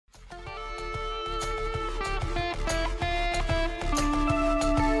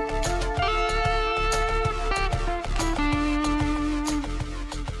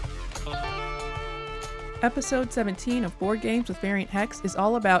Episode 17 of Board Games with Variant Hex is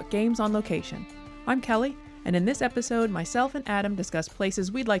all about games on location. I'm Kelly, and in this episode, myself and Adam discuss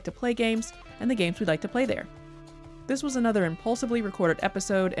places we'd like to play games and the games we'd like to play there. This was another impulsively recorded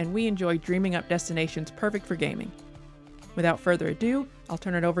episode, and we enjoyed dreaming up destinations perfect for gaming. Without further ado, I'll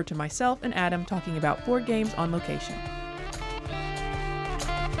turn it over to myself and Adam talking about board games on location.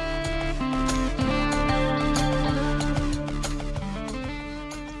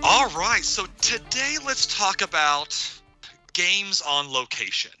 All right, so today let's talk about games on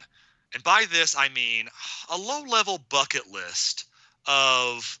location. And by this, I mean a low-level bucket list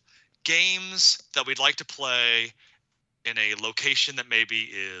of games that we'd like to play in a location that maybe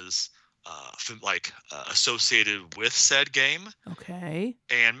is associated with said game. Okay.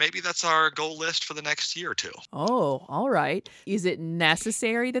 And maybe that's our goal list for the next year or two. Oh, all right. Is it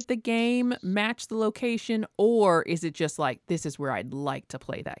necessary that the game match the location, or is it just like, this is where I'd like to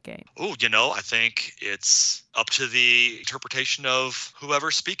play that game? Oh, I think it's up to the interpretation of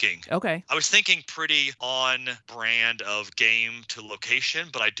whoever's speaking. Okay. I was thinking pretty on brand of game to location,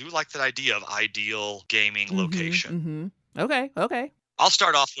 but I do like that idea of ideal gaming location. Okay. I'll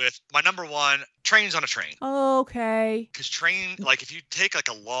start off with my number one, Trains on a Train. Okay. Because if you take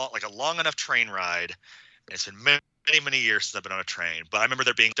a long enough train ride, and it's been many years since I've been on a train, but I remember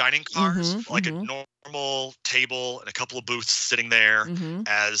there being dining cars, a normal table and a couple of booths sitting there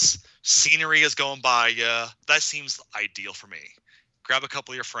as scenery is going by you. That seems ideal for me. Grab a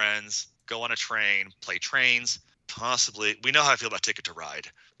couple of your friends, go on a train, play trains. Possibly, we know how I feel about Ticket to Ride.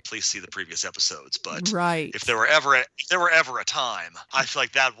 Please see the previous episodes. But if there were ever a time, I feel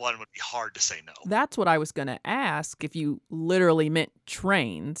like that one would be hard to say no. That's what I was going to ask, if you literally meant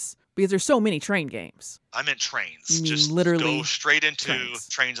trains, because there's so many train games. I meant trains. You mean just literally go straight into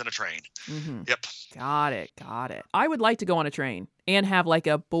trains on a train. Yep. Got it. I would like to go on a train and have like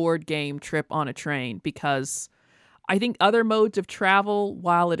a board game trip on a train, because I think other modes of travel,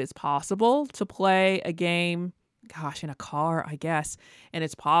 while it is possible to play a game, in a car, I guess, and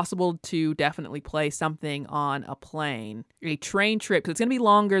it's possible to definitely play something on a plane. A train trip, because it's going to be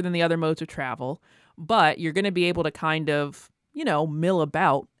longer than the other modes of travel, but you're going to be able to kind of, mill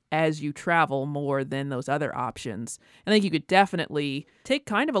about as you travel more than those other options. I think you could definitely take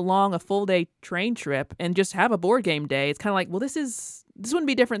kind of a full day train trip and just have a board game day. It's kind of like, well, this wouldn't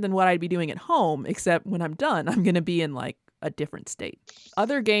be different than what I'd be doing at home, except when I'm done, I'm going to be in like a different state.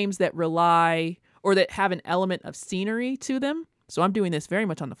 Other games that rely or that have an element of scenery to them. So I'm doing this very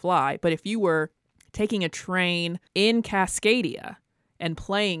much on the fly. But if you were taking a train in Cascadia and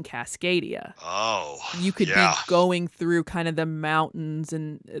playing Cascadia, you could be going through kind of the mountains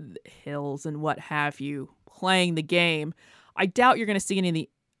and hills and what have you, playing the game. I doubt you're going to see any of the,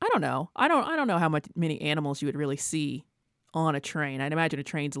 I don't know how many animals you would really see on a train. I'd imagine a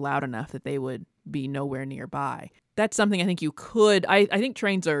train's loud enough that they would be nowhere nearby. That's something I think you could. I think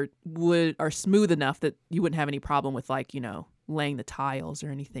trains are smooth enough that you wouldn't have any problem with laying the tiles or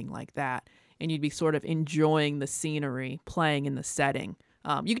anything like that, and you'd be sort of enjoying the scenery, playing in the setting.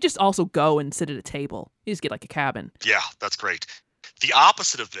 You could just also go and sit at a table. You just get like a cabin. Yeah, that's great. The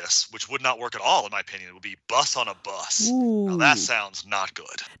opposite of this, which would not work at all in my opinion, would be bus on a bus. Ooh. Now that sounds not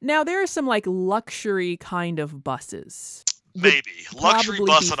good. Now there are some like luxury kind of buses. Maybe. Luxury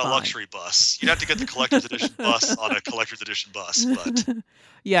bus on a luxury bus. You'd have to get the collector's edition bus on a collector's edition bus. But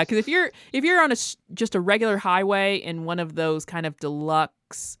yeah, because if you're on just a regular highway in one of those kind of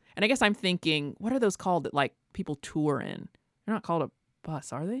deluxe, and I guess I'm thinking, what are those called that like people tour in? They're not called a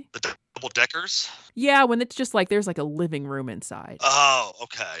bus, are they? The double deckers? Yeah, when it's just like there's like a living room inside. Oh,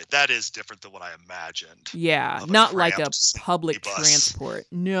 okay. That is different than what I imagined. Yeah, not like a public transport.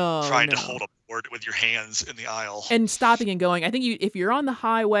 No. Trying to hold a board with your hands in the aisle. And stopping and going. I think if you're on the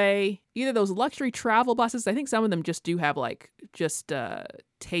highway, either those luxury travel buses, I think some of them just do have like just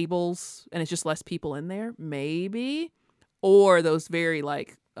tables and it's just less people in there, maybe. Or those very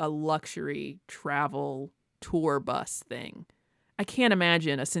like a luxury travel tour bus thing. I can't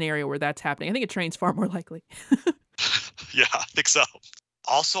imagine a scenario where that's happening. I think a train's far more likely. Yeah, I think so.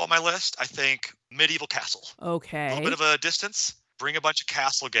 Also on my list, I think Medieval Castle. Okay. A little bit of a distance. Bring a bunch of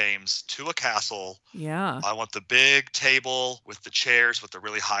castle games to a castle. Yeah. I want the big table with the chairs with the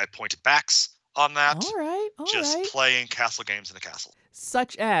really high pointed backs on that. All right. Just playing castle games in a castle.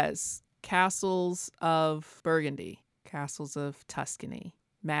 Such as Castles of Burgundy, Castles of Tuscany,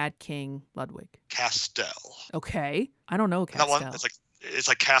 Mad King Ludwig. Castell. Okay. I don't know Castell. That one, it's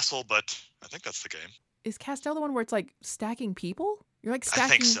like Castle, but I think that's the game. Is Castell the one where it's like stacking people? You're like stacking. I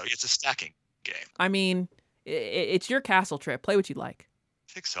think so. It's a stacking game. I mean, it's your castle trip. Play what you like.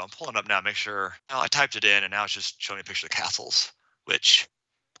 I think so. I'm pulling up now. Make sure. Oh, I typed it in, and now it's just showing me a picture of the castles, which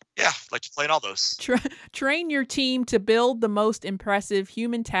Yeah, like to play in all those. Train your team to build the most impressive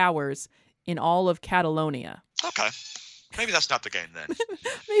human towers in all of Catalonia. Okay. Maybe that's not the game then.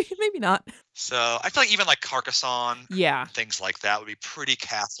 Maybe not. So I feel like even like Carcassonne, Yeah. things like that would be pretty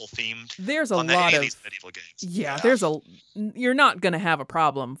castle themed. There's a on lot any of these medieval games. Yeah, you're not going to have a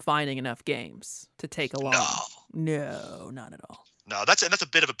problem finding enough games to take along. No, not at all. No, that's a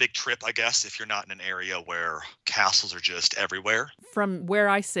bit of a big trip, I guess, if you're not in an area where castles are just everywhere. From where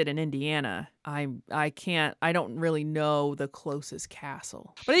I sit in Indiana, I don't really know the closest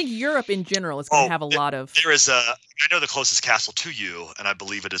castle. But I think Europe in general is going to have a lot of. I know the closest castle to you, and I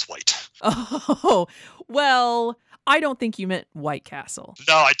believe it is White. Oh, well, I don't think you meant White Castle.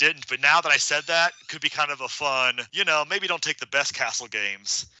 No, I didn't. But now that I said that, it could be kind of a fun, maybe don't take the best castle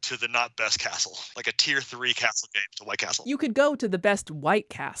games to the not best castle. Like a tier 3 castle game to White Castle. You could go to the best White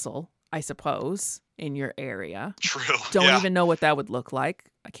Castle, I suppose, in your area. True. Don't even know what that would look like.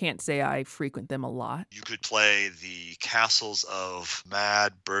 I can't say I frequent them a lot. You could play the castles of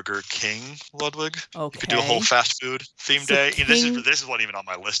Mad Burger King, Ludwig. Okay. You could do a whole fast food theme day. King... This wasn't even on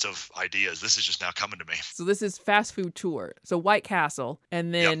my list of ideas. This is just now coming to me. So this is fast food tour. So White Castle,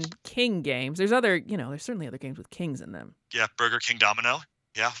 and then King games. There's there's certainly other games with kings in them. Yeah, Burger King Domino.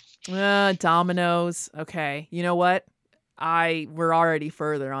 Yeah. Dominoes. Okay. You know what? We're already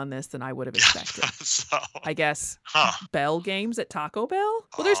further on this than I would have expected. So, I guess Bell games at Taco Bell.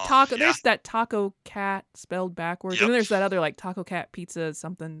 Well, there's there's that Taco Cat spelled backwards, and then there's that other like Taco Cat Pizza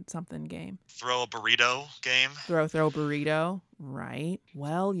something game. Throw a burrito game. Throw burrito. Right.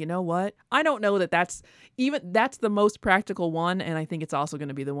 Well, you know what? I don't know that's the most practical one, and I think it's also going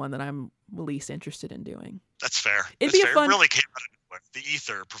to be the one that I'm least interested in doing. That's fair. It'd be a fun. It really came out of nowhere. The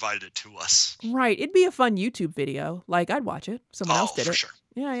ether provided it to us. Right. It'd be a fun YouTube video. Like, I'd watch it. Someone else did it. For sure.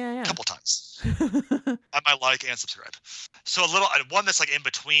 Yeah. A couple times. I might like and subscribe. So one that's like in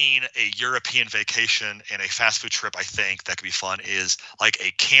between a European vacation and a fast food trip, I think that could be fun is like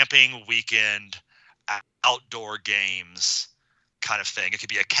a camping weekend, outdoor games kind of thing. It could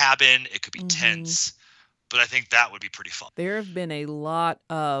be a cabin. It could be tents. But I think that would be pretty fun. There have been a lot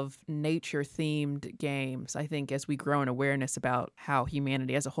of nature-themed games, I think, as we grow in awareness about how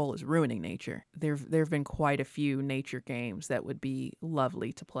humanity as a whole is ruining nature. There have been quite a few nature games that would be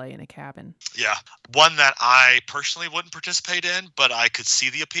lovely to play in a cabin. Yeah. One that I personally wouldn't participate in, but I could see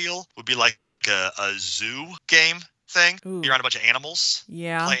the appeal, would be like a zoo game thing. Ooh. You're on a bunch of animals.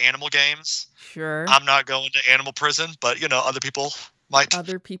 Yeah. Play animal games. Sure. I'm not going to animal prison, but, other people might.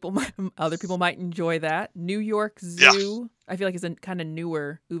 Other people might enjoy that. New York Zoo, I feel like it's a kind of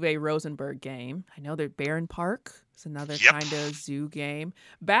newer Uwe Rosenberg game. I know there's Barron Park. It's another kind of zoo game.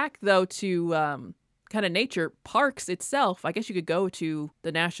 Back though to kind of nature parks itself. I guess you could go to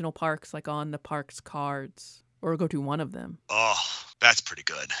the national parks, like on the parks cards, or go to one of them. Oh, that's pretty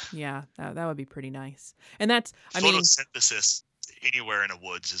good. Yeah, that would be pretty nice. And that's photosynthesis. Anywhere in the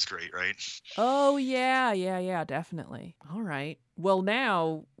woods is great, right? Oh, yeah, definitely. All right. Well,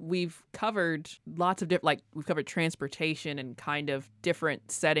 now we've covered lots of different, we've covered transportation and kind of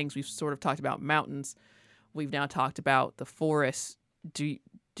different settings. We've sort of talked about mountains. We've now talked about the forest. Do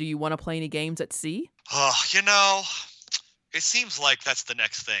you want to play any games at sea? It seems like that's the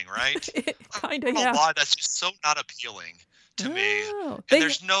next thing, right? Kind of, yeah. I don't know why that's just so not appealing to me. And I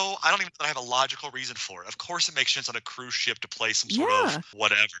don't even know that I have a logical reason for it. Of course it makes sense on a cruise ship to play some sort of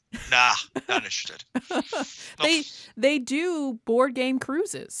whatever. Nah, not interested. They do board game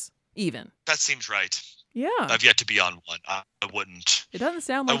cruises, even. That seems right. Yeah. I've yet to be on one. I wouldn't. It doesn't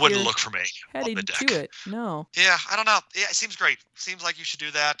sound like I wouldn't look for me heading on the deck. to it. No. Yeah, I don't know. Yeah, it seems great. Seems like you should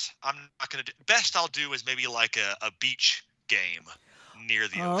do that. I'm not going to do. Best I'll do is maybe like a beach game near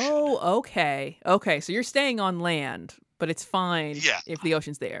the ocean. Oh, okay. Okay, so you're staying on land, but it's fine if the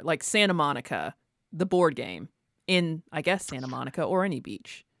ocean's there. Like Santa Monica, the board game in, I guess, Santa Monica or any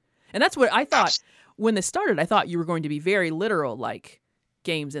beach. And that's what I thought when this started. I thought you were going to be very literal, like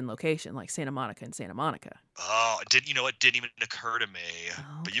games in location, like Santa Monica and Santa Monica. Oh, it didn't even occur to me. Okay.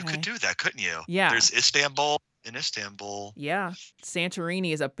 But you could do that, couldn't you? Yeah. There's Istanbul. In Istanbul. Yeah.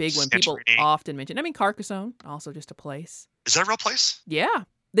 Santorini is a big one. People often mention. I mean, Carcassonne, also just a place. Is that a real place? Yeah.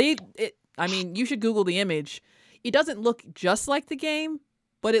 You should Google the image. It doesn't look just like the game,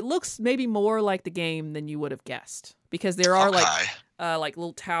 but it looks maybe more like the game than you would have guessed. Because there are like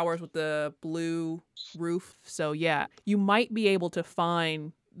little towers with the blue roof. So yeah, you might be able to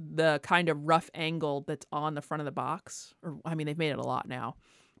find the kind of rough angle that's on the front of the box. They've made it a lot now.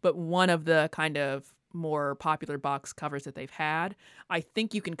 But one of the kind of more popular box covers that they've had, I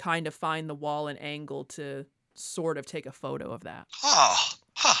think you can kind of find the wall and angle to sort of take a photo of that.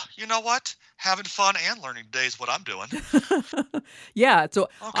 you know what? Having fun and learning today is what I'm doing. Yeah, so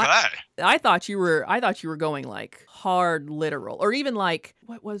Okay. I thought you were going like hard literal, or even like,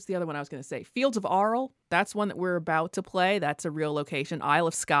 what was the other one I was going to say? Fields of Arle. That's one that we're about to play. That's a real location. Isle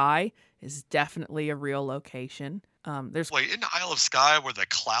of Skye is definitely a real location. There's Wait, in Isle of Skye where the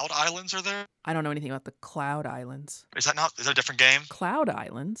Cloud Islands are there? I don't know anything about the Cloud Islands. Is that a different game? Cloud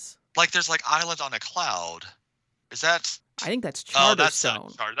Islands? Like there's like islands on a cloud. Is that? I think that's Oh,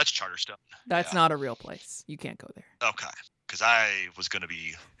 Charterstone. that's Charterstone. That's Yeah. not a real place. You can't go there. Okay. Because I was going to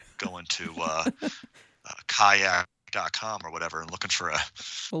be going to kayak.com or whatever and looking for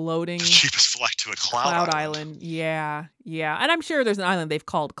Floating the cheapest flight to a Cloud Island. Yeah. And I'm sure there's an island they've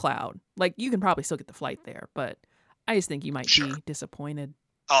called Cloud. Like, you can probably still get the flight there, but I just think you might Sure. be disappointed.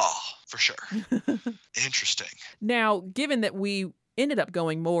 Oh, for sure. Interesting. Now, given that we ended up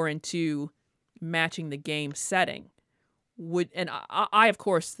going more into matching the game setting, I of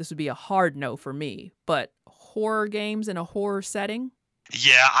course, this would be a hard no for me, but horror games in a horror setting?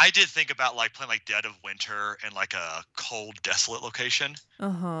 Yeah, I did think about like playing like Dead of Winter in like a cold, desolate location.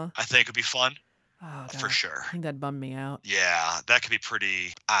 Uh-huh. I think would be fun. Oh, For God. sure. I think that'd bum me out. Yeah, that'd be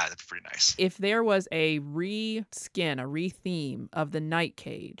pretty nice. If there was a re-theme of the Night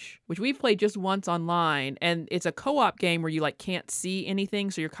Cage, which we've played just once online, and it's a co-op game where you like can't see anything,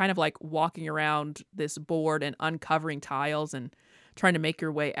 so you're kind of like walking around this board and uncovering tiles and trying to make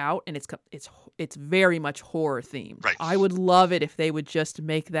your way out, and it's very much horror themed. Right. I would love it if they would just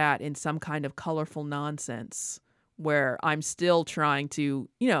make that in some kind of colorful nonsense where I'm still trying to,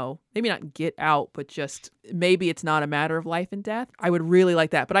 maybe not get out, but just maybe it's not a matter of life and death. I would really like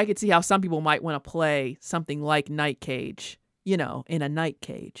that. But I could see how some people might want to play something like Night Cage, in a night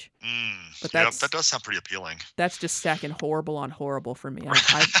cage. But that does sound pretty appealing. That's just stacking horrible on horrible for me.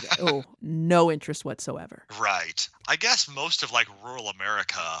 No interest whatsoever. Right. I guess most of like rural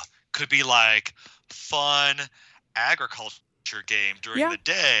America could be like fun agriculture game during the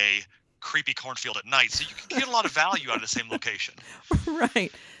day, creepy cornfield at night, so you can get a lot of value out of the same location.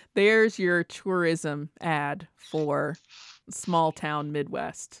 Right. There's your tourism ad for small town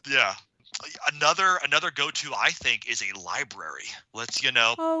Midwest. Yeah. Another go-to, I think, is a library.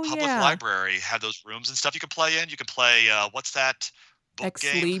 Public library have those rooms and stuff you can play in. You can play what's that book Ex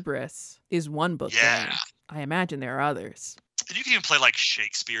game? Libris is one book game. I imagine there are others. And you can even play like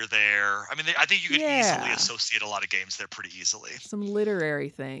Shakespeare there. I mean, I think you could easily associate a lot of games there pretty easily. Some literary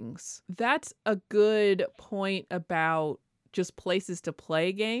things. That's a good point about just places to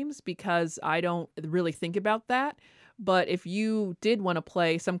play games, because I don't really think about that. But if you did want to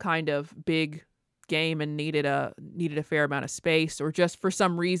play some kind of big game and needed a fair amount of space, or just for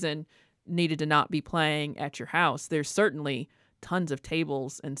some reason needed to not be playing at your house, there's certainly tons of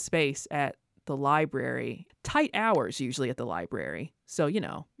tables and space at the library. Tight hours usually at the library. So, you're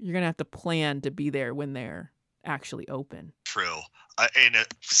going to have to plan to be there when they're actually open. True. And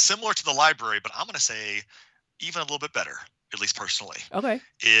similar to the library, but I'm going to say even a little bit better, at least personally. Okay.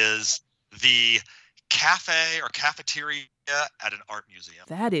 Is the cafe or cafeteria at an art museum.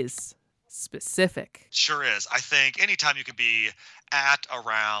 That is specific. Sure is. I think anytime you can be at,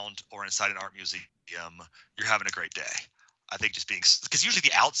 around, or inside an art museum, you're having a great day. I think just being, because usually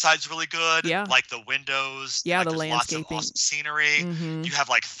the outside's really good. Yeah. Like the windows. Yeah, like the there's landscaping. Lots of awesome scenery. Mm-hmm. You have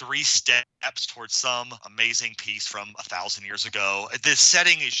like 3 steps towards some amazing piece from 1,000 years ago. The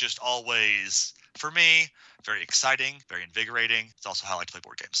setting is just always, for me, very exciting, very invigorating. It's also how I like to play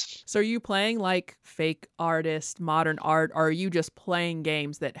board games. So are you playing like fake artist, modern art, or are you just playing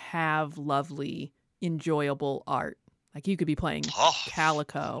games that have lovely, enjoyable art? Like you could be playing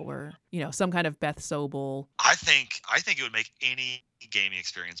Calico or, some kind of Beth Sobel. I think it would make any gaming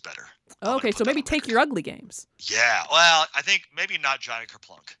experience better. Okay, so maybe take your ugly games. Yeah, well, I think maybe not Giant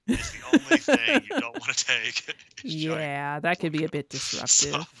Kerplunk. It's the only thing you don't want to take. Yeah, that could be a bit disruptive.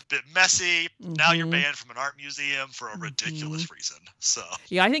 So, a bit messy. Mm-hmm. Now you're banned from an art museum for a ridiculous reason. So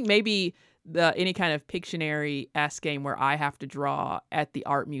yeah, I think maybe any kind of Pictionary-esque game where I have to draw at the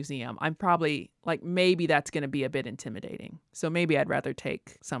art museum, I'm probably like, maybe that's going to be a bit intimidating. So maybe I'd rather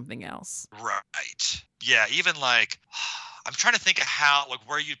take something else. Right. Yeah, even like, I'm trying to think of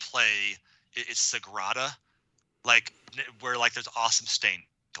where you'd play. It's Sagrada, like where like there's awesome stained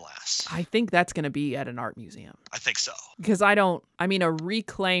glass. I think that's going to be at an art museum. I think so. Because a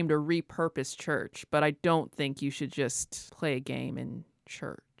reclaimed or repurposed church, but I don't think you should just play a game in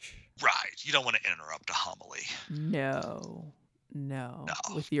church. Right. You don't want to interrupt a homily. No.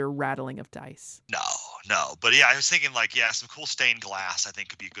 With your rattling of dice. No. But yeah, I was thinking some cool stained glass I think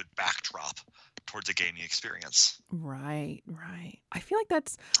could be a good backdrop towards a gaming experience. Right. I feel like I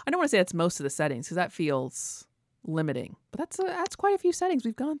don't want to say that's most of the settings, because that feels limiting. But that's quite a few settings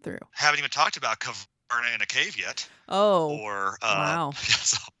we've gone through. Haven't even talked about Caverna in a cave yet. Oh, Or wow.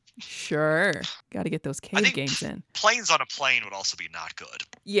 so Sure. Got to get those cave games in. Planes on a Plane would also be not good.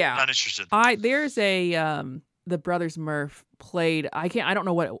 Yeah. Not interested. There's a the Brothers Murph played. I don't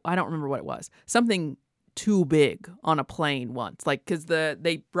remember what it was. Something too big on a plane once, like because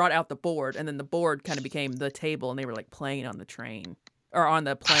they brought out the board and then the board kind of became the table and they were like playing on the train or on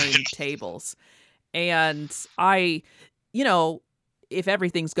the plane tables. And if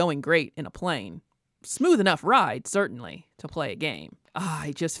everything's going great in a plane, smooth enough ride certainly to play a game.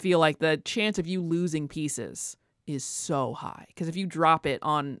 I just feel like the chance of you losing pieces is so high because if you drop it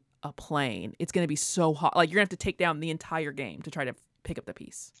on a plane, it's going to be so hot. Like you're going to have to take down the entire game to try to pick up the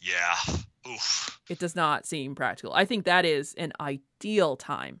piece. Yeah. Oof. It does not seem practical. I think that is an ideal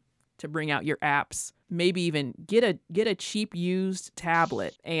time to bring out your apps. Maybe even get a cheap used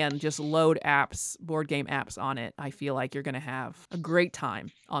tablet and just load apps, board game apps on it. I feel like you're going to have a great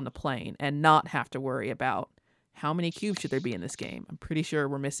time on the plane and not have to worry about how many cubes should there be in this game. I'm pretty sure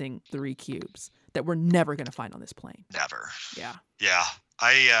we're missing 3 cubes that we're never going to find on this plane. Never. Yeah. Yeah.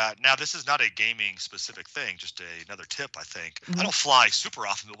 Now this is not a gaming specific thing, just another tip, I think. Mm-hmm. I don't fly super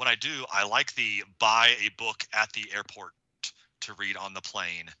often, but when I do, I like the buy a book at the airport to read on the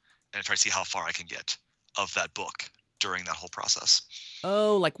plane and try to see how far I can get of that book during that whole process.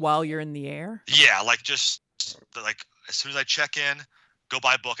 Oh, like while you're in the air? Yeah, like just like as soon as I check in, go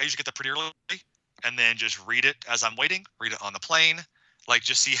buy a book. I usually get there pretty early and then just read it as I'm waiting, read it on the plane. Like,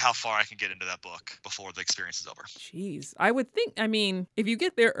 just see how far I can get into that book before the experience is over. Jeez. I would think, if you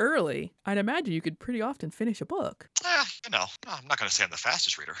get there early, I'd imagine you could pretty often finish a book. I'm not going to say I'm the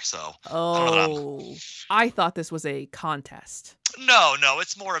fastest reader, so. Oh, I thought this was a contest. No,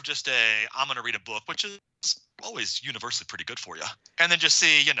 it's more of just I'm going to read a book, which is always universally pretty good for you. And then just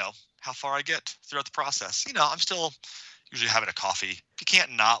see, how far I get throughout the process. I'm still usually having a coffee. You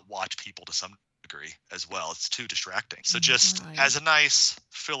can't not watch people to some degree as well. It's too distracting. So just as a nice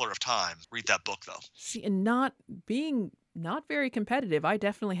filler of time, read that book though. See, and not very competitive, I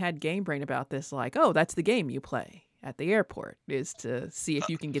definitely had game brain about this, like, oh, that's the game you play at the airport, is to see if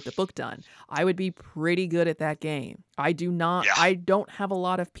you can get the book done. I would be pretty good at that game. I don't have a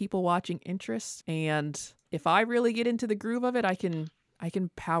lot of people watching interests, and if I really get into the groove of it, I can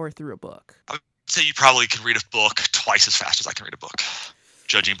power through a book. I would say you probably can read a book twice as fast as I can read a book,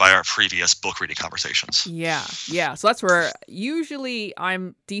 judging by our previous book reading conversations. Yeah. So that's where usually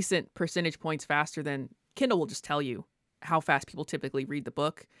I'm decent percentage points faster than Kindle will just tell you how fast people typically read the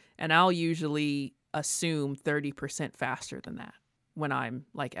book. And I'll usually assume 30% faster than that when I'm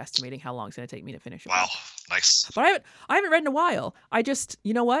like estimating how long it's going to take me to finish a book. Wow. Nice. But I haven't read in a while. I just,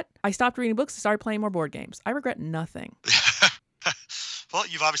 you know what? I stopped reading books and started playing more board games. I regret nothing. Well,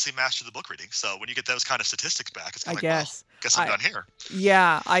 you've obviously mastered the book reading, so when you get those kind of statistics back, it's kind of guess I'm done here.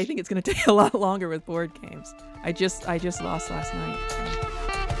 Yeah, I think it's going to take a lot longer with board games. I just lost last night.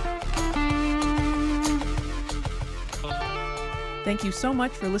 Thank you so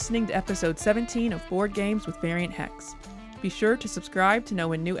much for listening to episode 17 of Board Games with Variant Hex. Be sure to subscribe to know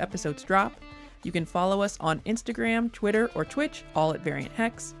when new episodes drop. You can follow us on Instagram, Twitter, or Twitch, all at Variant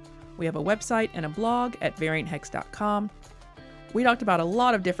Hex. We have a website and a blog at varianthex.com. We talked about a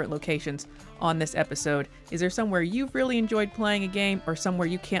lot of different locations on this episode. Is there somewhere you've really enjoyed playing a game or somewhere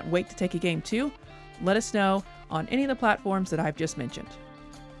you can't wait to take a game to? Let us know on any of the platforms that I've just mentioned.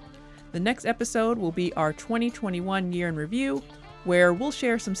 The next episode will be our 2021 year in review, where we'll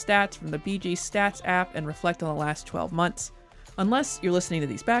share some stats from the BG Stats app and reflect on the last 12 months. Unless you're listening to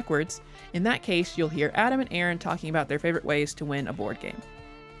these backwards, in that case, you'll hear Adam and Aaron talking about their favorite ways to win a board game.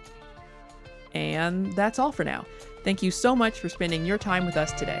 And that's all for now. Thank you so much for spending your time with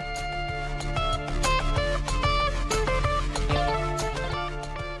us today.